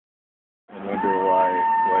wonder why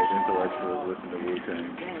intellectuals listen to Wu-Tang.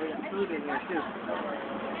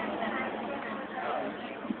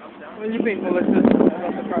 What do you think, Melissa,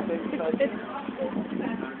 about the process?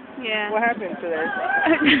 Yeah. What happened today?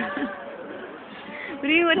 What do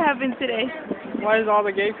you mean what happened today? Why is all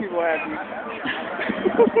the gay people happy?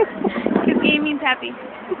 Because gay means happy.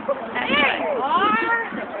 That's why.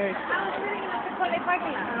 Hey.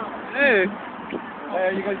 Hey. How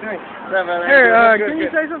you guys doing? Hey, can you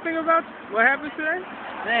say something about what happened today?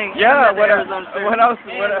 Yeah, what else?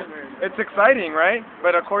 It's exciting, right?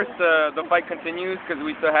 But of course, the fight continues because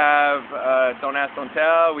we still have Don't Ask, Don't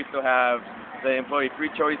Tell. We still have the Employee Free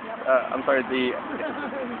Choice. The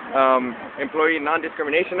Employee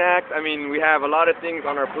Non-Discrimination Act. I mean, we have a lot of things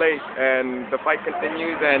on our plate, and the fight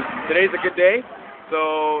continues. And today's a good day.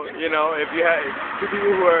 So you know, if you have two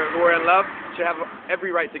people who are in love, should have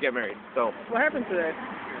every right to get married. So. What happened today?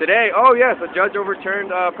 Today, oh yes, a judge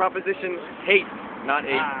overturned Proposition 8, not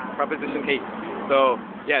 8, Proposition 8. So,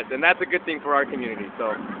 yes, and that's a good thing for our community.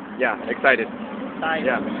 So, yeah, excited. Nice.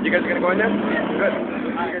 Yeah. You guys are going to go in there? Good.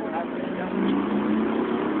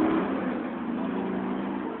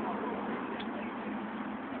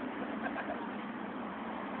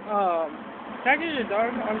 Can I get your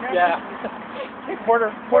dog on camera? Yeah. Hey,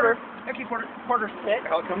 Porter. Actually, Porter, sit.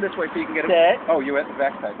 I'll come this way so you can get him. Sit. Oh, you at the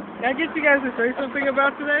backside. Can I get you guys to say something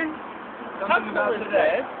about today? Something about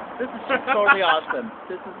today. This is just totally awesome.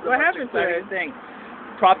 This is the What most happened exciting today? thing.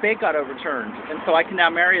 Prop 8 got overturned, and so I can now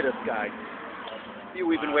marry this guy.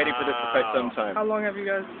 We've been waiting for this for quite some time. How long have you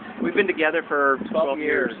guys? We've been together for 12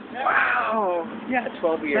 years. Wow. Yeah,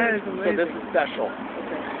 12 years. That is So amazing. this is special.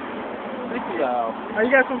 Okay. Thank you. So, Are you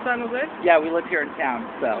guys from San Jose? yeah, we live here in town,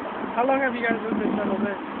 so. How long have you guys lived in San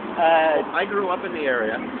Jose? I grew up in the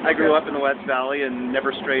area. I grew up in the West Valley and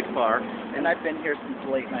never strayed far. And I've been here since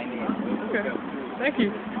the late 90s. Okay. Thank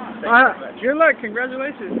you. Thank you very much. Good luck.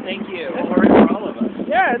 Congratulations. Thank you. For all of us.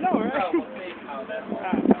 Yeah, no, right?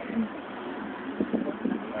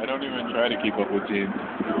 I don't even try to keep up with Gene.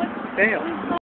 Damn.